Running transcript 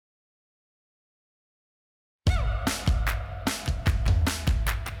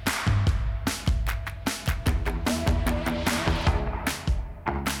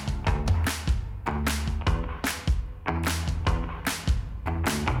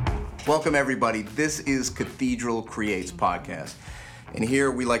Welcome, everybody. This is Cathedral Creates Podcast. And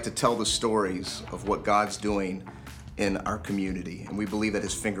here we like to tell the stories of what God's doing in our community. And we believe that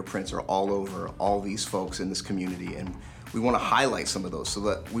his fingerprints are all over all these folks in this community. And we want to highlight some of those, so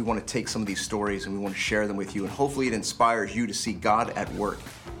that we want to take some of these stories and we want to share them with you. And hopefully it inspires you to see God at work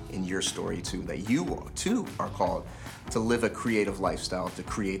in your story too, that you too are called to live a creative lifestyle, to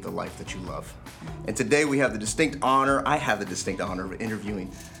create the life that you love. And today we have the distinct honor, I have the distinct honor of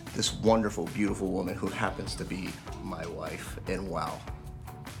interviewing this wonderful, beautiful woman who happens to be my wife. And wow,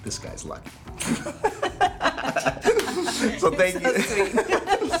 this guy's lucky. So thank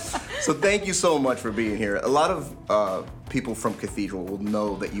you. So thank you so much for being here. A lot of people from Cathedral will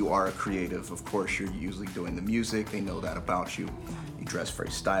know that you are a creative. Of course, you're usually doing the music. They know that about you. You dress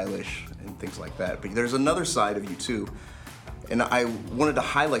very stylish and things like that. But there's another side of you too. And I wanted to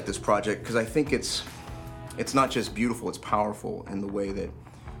highlight this project because I think it's not just beautiful, it's powerful in the way that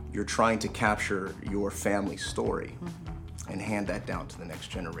you're trying to capture your family story and hand that down to the next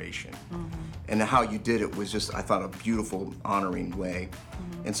generation. And how you did it was just, I thought, a beautiful, honoring way.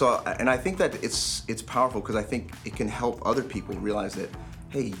 And so, and I think that it's powerful because I think it can help other people realize that,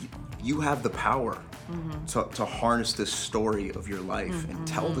 hey, you have the power to harness this story of your life and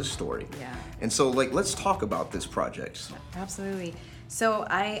tell this story. Yeah. And so, let's talk about this project. Absolutely. So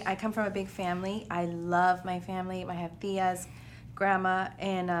I come from a big family. I love my family. I have tias, grandma,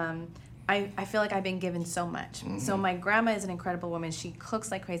 and I feel like I've been given so much. So my grandma is an incredible woman. She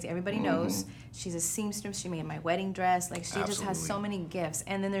cooks like crazy. Everybody knows. She's a seamstress. She made my wedding dress. She just has so many gifts.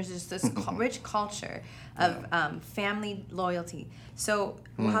 And then there's just this rich culture of family loyalty. So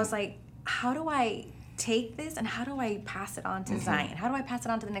I was like, how do I take this and how do I pass it on to Zion? How do I pass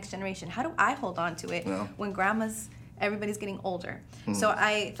it on to the next generation? How do I hold on to it when everybody's getting older? So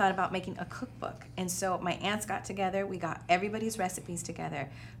I thought about making a cookbook. And so my aunts got together. We got everybody's recipes together,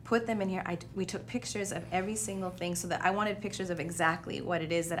 put them in here. We took pictures of every single thing so that I wanted pictures of exactly what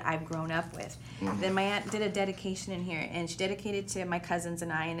it is that I've grown up with. Then my aunt did a dedication in here, and she dedicated to my cousins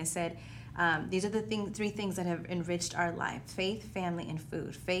and I, and it said, these are the three things that have enriched our life: faith, family, and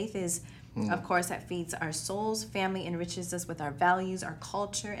food. Faith is, of course, that feeds our souls. Family enriches us with our values, our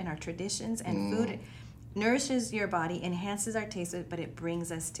culture, and our traditions. And food nourishes your body, enhances our taste, but it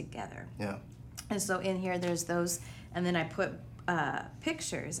brings us together. Yeah. And so in here, there's those. And then I put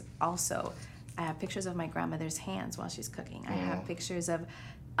pictures also. I have pictures of my grandmother's hands while she's cooking. I have pictures of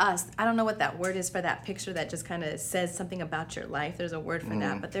us. I don't know what that word is for that picture that just kind of says something about your life. There's a word for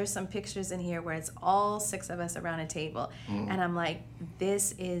that. But there's some pictures in here where it's all 6 of us around a table. And I'm like,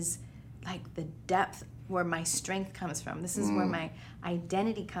 this is like the depth where my strength comes from. This is where my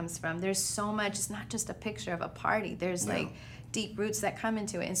identity comes from. There's so much. It's not just a picture of a party. There's deep roots that come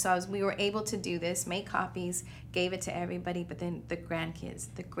into it. And so we were able to do this, make copies, gave it to everybody, but then the grandkids,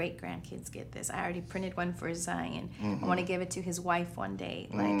 the great-grandkids get this. I already printed one for Zion. I want to give it to his wife one day.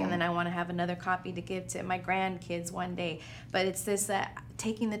 And then I want to have another copy to give to my grandkids one day. But it's this,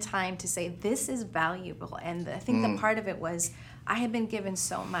 taking the time to say, this is valuable. And I think the part of it was, I had been given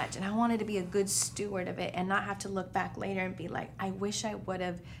so much, and I wanted to be a good steward of it and not have to look back later and be like, I wish I would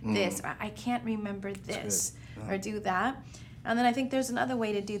have this, or I can't remember this, or do that. And then I think there's another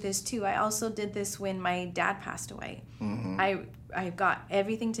way to do this too. I also did this when my dad passed away. I got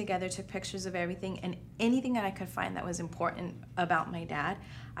everything together, took pictures of everything, and anything that I could find that was important about my dad,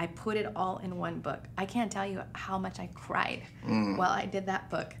 I put it all in one book. I can't tell you how much I cried while I did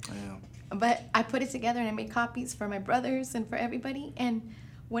that book. But I put it together and I made copies for my brothers and for everybody. And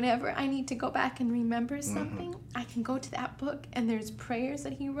whenever I need to go back and remember something, I can go to that book, and there's prayers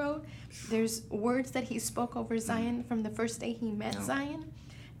that he wrote. There's words that he spoke over Zion from the first day he met Zion.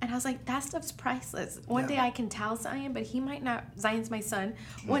 And I was like, that stuff's priceless. One day I can tell Zion, but he might not. Zion's my son.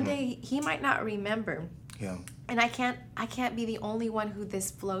 One day he might not remember. Yeah. And I can't be the only one who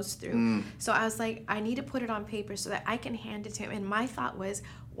this flows through. So I was like, I need to put it on paper so that I can hand it to him. And my thought was,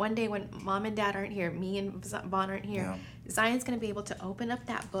 one day when mom and dad aren't here, me and Vaughn aren't here, Zion's going to be able to open up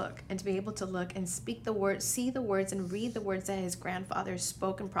that book and to be able to look and speak the words, see the words, and read the words that his grandfather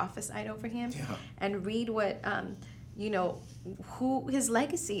spoke and prophesied over him, and read what, who his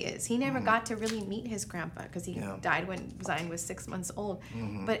legacy is. He never got to really meet his grandpa because he died when Zion was 6 months old.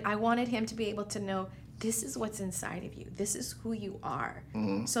 But I wanted him to be able to know, this is what's inside of you. This is who you are.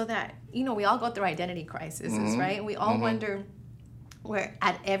 So that, we all go through identity crises, right? And we all wonder, where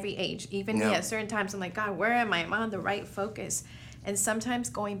at every age, even me at certain times, I'm like, God, where am I? Am I on the right focus? And sometimes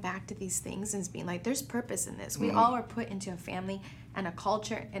going back to these things and being like, there's purpose in this. We all are put into a family and a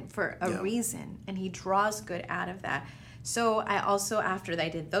culture and for a reason, and he draws good out of that. So I also, after I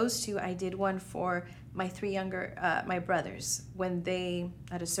did those two, I did one for my three younger, my brothers, when they,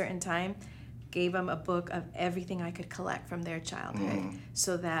 at a certain time, gave them a book of everything I could collect from their childhood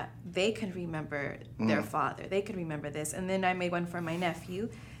so that they could remember their father. They could remember this. And then I made one for my nephew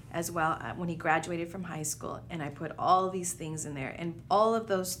as well when he graduated from high school. And I put all these things in there. And all of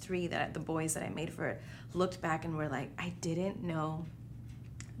those three, the boys that I made for it, looked back and were like, I didn't know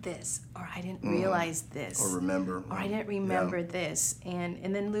this, or I didn't realize this. Or remember. Or I didn't remember this.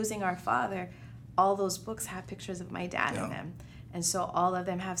 And then losing our father, all those books have pictures of my dad in them. And so all of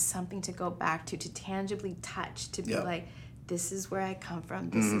them have something to go back to tangibly touch, to be like, this is where I come from,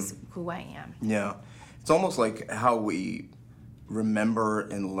 this is who I am. Yeah. It's almost like how we remember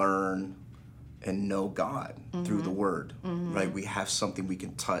and learn and know God through the Word, right? We have something we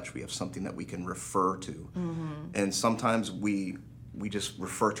can touch, we have something that we can refer to. And sometimes we just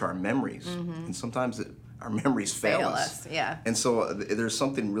refer to our memories, and sometimes our memories fail us. Yeah. And so there's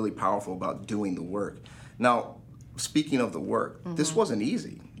something really powerful about doing the work. Now, speaking of the work, this wasn't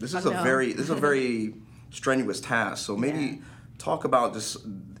easy. This is a very strenuous task. So maybe talk about just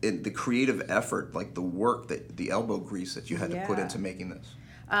the creative effort, like the work, that the elbow grease that you had to put into making this.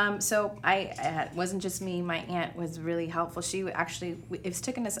 So it wasn't just me. My aunt was really helpful. She actually, it's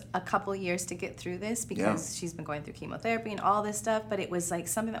taken us a couple of years to get through this because she's been going through chemotherapy and all this stuff, but it was like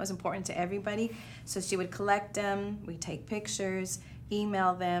something that was important to everybody. So she would collect them, we'd take pictures,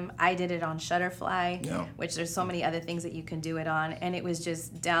 email them. I did it on Shutterfly, which there's so many other things that you can do it on. And it was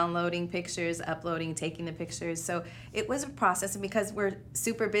just downloading pictures, uploading, taking the pictures. So it was a process. And because we're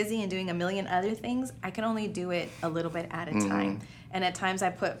super busy and doing a million other things, I can only do it a little bit at a time. And at times I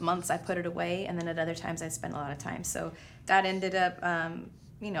put it away. And then at other times I spent a lot of time. So that ended up,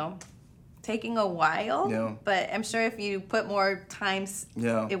 taking a while, but I'm sure if you put more times,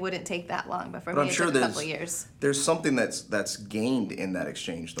 it wouldn't take that long. But for me, it took a couple of years. There's something that's gained in that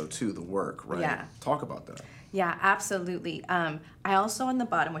exchange, though, too, the work, right? Yeah. Talk about that. Yeah, absolutely. I also, on the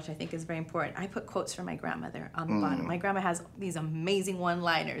bottom, which I think is very important, I put quotes from my grandmother on the bottom. My grandma has these amazing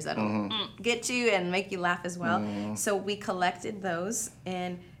one-liners that'll get you and make you laugh as well. So we collected those,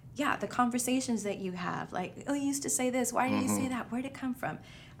 and the conversations that you have, like, oh, you used to say this, why did you say that, where'd it come from?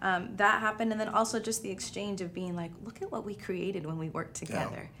 That happened, and then also just the exchange of being like, look at what we created when we worked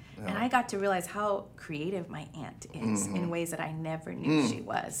together. And I got to realize how creative my aunt is in ways that I never knew she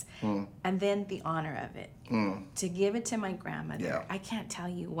was. And then the honor of it. To give it to my grandmother, I can't tell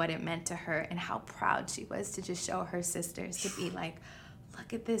you what it meant to her and how proud she was to just show her sisters, to be like,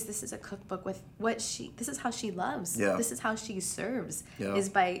 look at this. This is a cookbook with this is how she loves. This is how she serves, is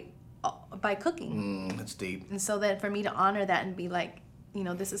by cooking. That's deep. And so then for me to honor that and be like,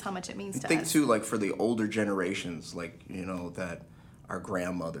 this is how much it means to us. I think, too, like, for the older generations, like, that our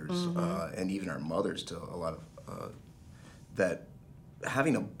grandmothers and even our mothers, to a lot of, that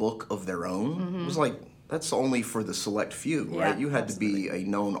having a book of their own was like, that's only for the select few, right? You had to be a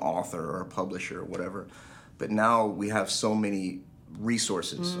known author or a publisher or whatever. But now we have so many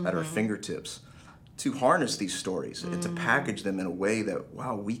resources at our fingertips to harness these stories and to package them in a way that,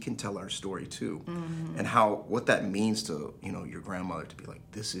 wow, we can tell our story too. And what that means to, your grandmother, to be like,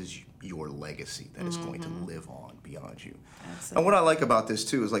 this is your legacy that is going to live on beyond you. Absolutely. And what I like about this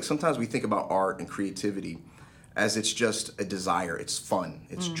too is, like, sometimes we think about art and creativity as it's just a desire, it's fun,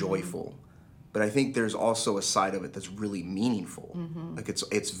 it's joyful. But I think there's also a side of it that's really meaningful. Like,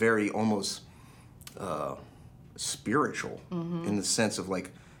 it's very almost spiritual in the sense of,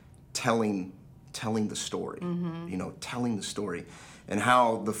 like, telling the story, telling the story, and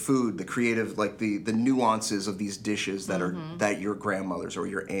how the food, the creative, like the nuances of these dishes that are that your grandmothers or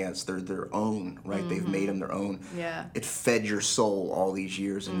your aunts, they're their own, right? They've made them their own. It fed your soul all these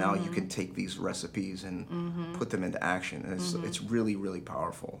years, and now you can take these recipes and put them into action, and it's really, really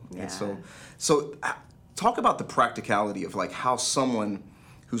powerful. And so talk about the practicality of, like, how someone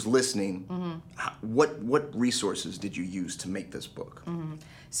who's listening, what resources did you use to make this book?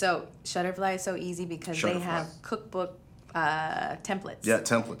 So Shutterfly is so easy because they have cookbook templates. Yeah,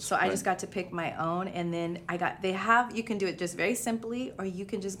 templates. So I just got to pick my own, and then you can do it just very simply, or you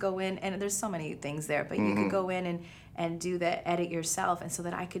can just go in, and there's so many things there, but you could go in and do the edit yourself, and so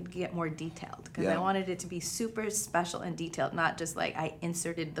that I could get more detailed, because I wanted it to be super special and detailed, not just like I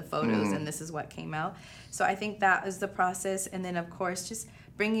inserted the photos and this is what came out. So I think that was the process, and then of course just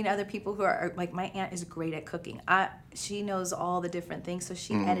bringing other people who are, like, my aunt is great at cooking. She knows all the different things, so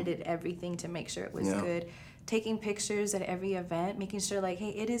she edited everything to make sure it was good. Taking pictures at every event, making sure, like, hey,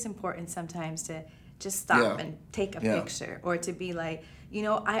 it is important sometimes to just stop Yeah. and take a Yeah. picture, or to be like, you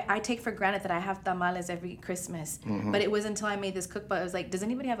know, I take for granted that I have tamales every Christmas, but it was until I made this cookbook, I was like, does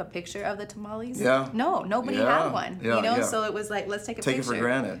anybody have a picture of the tamales? Yeah. No, nobody Yeah. had one, Yeah, you know? yeah. So it was like, let's take a Take it picture. for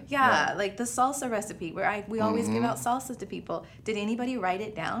granted. Yeah, Yeah. like the salsa recipe where we always give out salsas to people. Did anybody write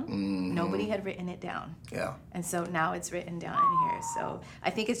it down? Nobody had written it down. Yeah. And so now it's written down in here. So I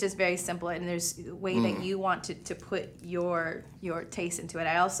think it's just very simple, and there's a way that you want to put your taste into it.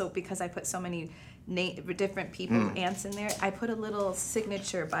 I also, because I put so many different people's ants in there, I put a little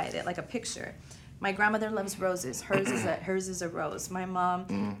signature by it, like a picture. My grandmother loves roses. Hers is a rose. My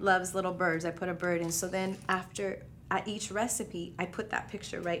mom loves little birds. I put a bird in. So then after at each recipe, I put that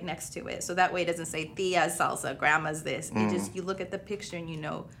picture right next to it. So that way it doesn't say Tia's salsa, Grandma's this. It just, you look at the picture and you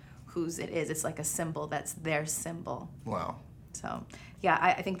know whose it is. It's like a symbol that's their symbol. Wow. So, yeah,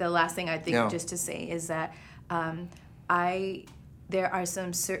 I think the last thing I think just to say is that there are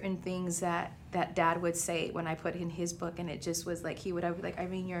some certain things that Dad would say when I put in his book, and it just was like, I would be like,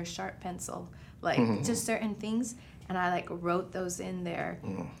 Irene, you're a sharp pencil. Like, just certain things. And I like wrote those in there.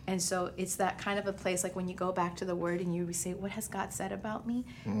 And so it's that kind of a place, like when you go back to the word and you say, what has God said about me?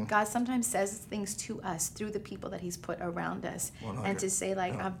 God sometimes says things to us through the people that he's put around us. 100. And to say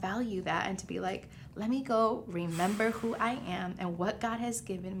like, I value that, and to be like, let me go remember who I am and what God has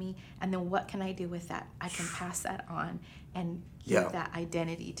given me, and then what can I do with that? I can pass that on and give that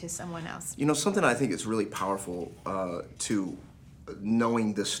identity to someone else. You know, something I think is really powerful to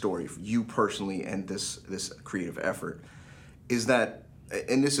knowing this story, you personally, and this creative effort, is that,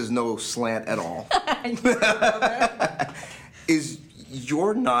 and this is no slant at all, is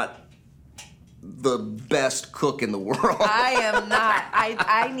you're not the best cook in the world. I am not.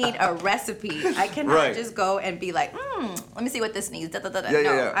 I need a recipe. I cannot just go and be like, let me see what this needs. Da, da, da, da.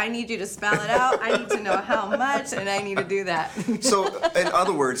 No, I need you to spell it out. I need to know how much, and I need to do that. So, in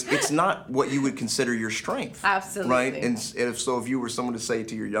other words, it's not what you would consider your strength. Absolutely. Right? And if you were someone to say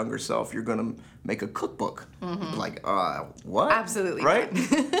to your younger self, you're going to make a cookbook, like, what? Absolutely. Right?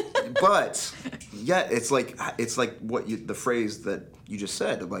 But, yeah, it's like the phrase that you just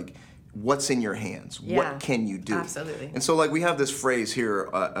said, like, what's in your hands? Yeah, what can you do? absolutely. And so, like, we have this phrase here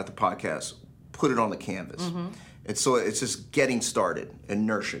at the podcast, put it on the canvas. And so it's just getting started,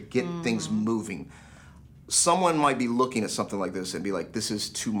 inertia, get things moving. Someone might be looking at something like this and be like, this is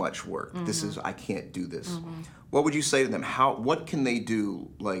too much work. I can't do this. What would you say to them? What can they do,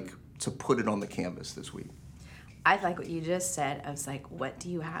 like, to put it on the canvas this week? I like what you just said. I was like, what do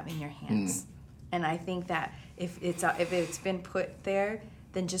you have in your hands? And I think that if it's been put there,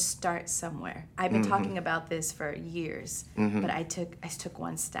 then just start somewhere. I've been talking about this for years, but I took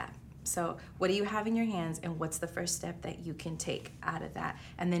one step. So what do you have in your hands, and what's the first step that you can take out of that?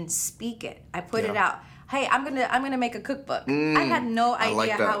 And then speak it. I put it out. Hey, I'm gonna make a cookbook. I had no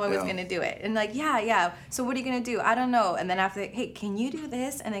idea how I was gonna do it. And like, yeah. So what are you gonna do? I don't know. And then after, hey, can you do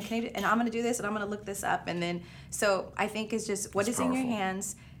this? And then and I'm gonna do this, and I'm gonna look this up. And then, so I think it's just what is in your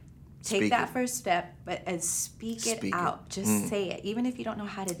hands. Take that first step, and speak it out. Just say it. Even if you don't know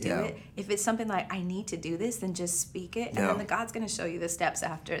how to do it, if it's something like, I need to do this, then just speak it. And then God's going to show you the steps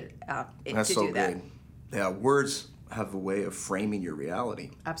after That's to so do that. good. Yeah, words have a way of framing your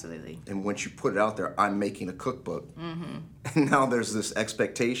reality. Absolutely. And once you put it out there, I'm making a cookbook. And now there's this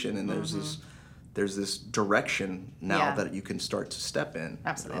expectation, and there's this direction now that you can start to step in.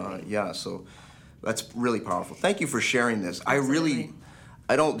 Absolutely. So that's really powerful. Thank you for sharing this. Absolutely.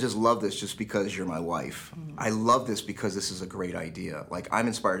 I don't just love this just because you're my wife. I love this because this is a great idea. Like, I'm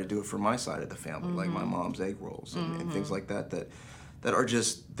inspired to do it for my side of the family, like my mom's egg rolls and things like that are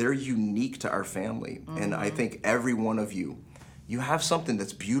just, they're unique to our family. And I think every one of you have something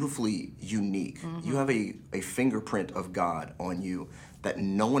that's beautifully unique. You have a fingerprint of God on you that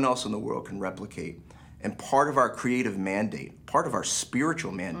no one else in the world can replicate. And part of our creative mandate, part of our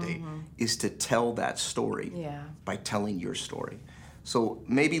spiritual mandate, is to tell that story by telling your story. So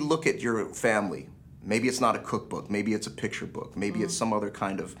maybe look at your family. Maybe it's not a cookbook. Maybe it's a picture book. Maybe it's some other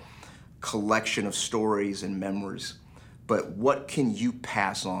kind of collection of stories and memories. But what can you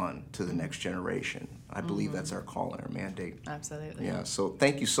pass on to the next generation? I believe that's our call and our mandate. Absolutely. Yeah, so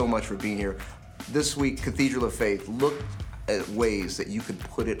thank you so much for being here. This week, Cathedral of Faith, look at ways that you can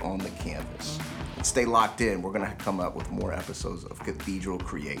put it on the canvas. Stay locked in. We're going to come up with more episodes of Cathedral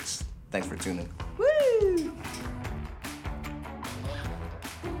Creates. Thanks for tuning in. Woo!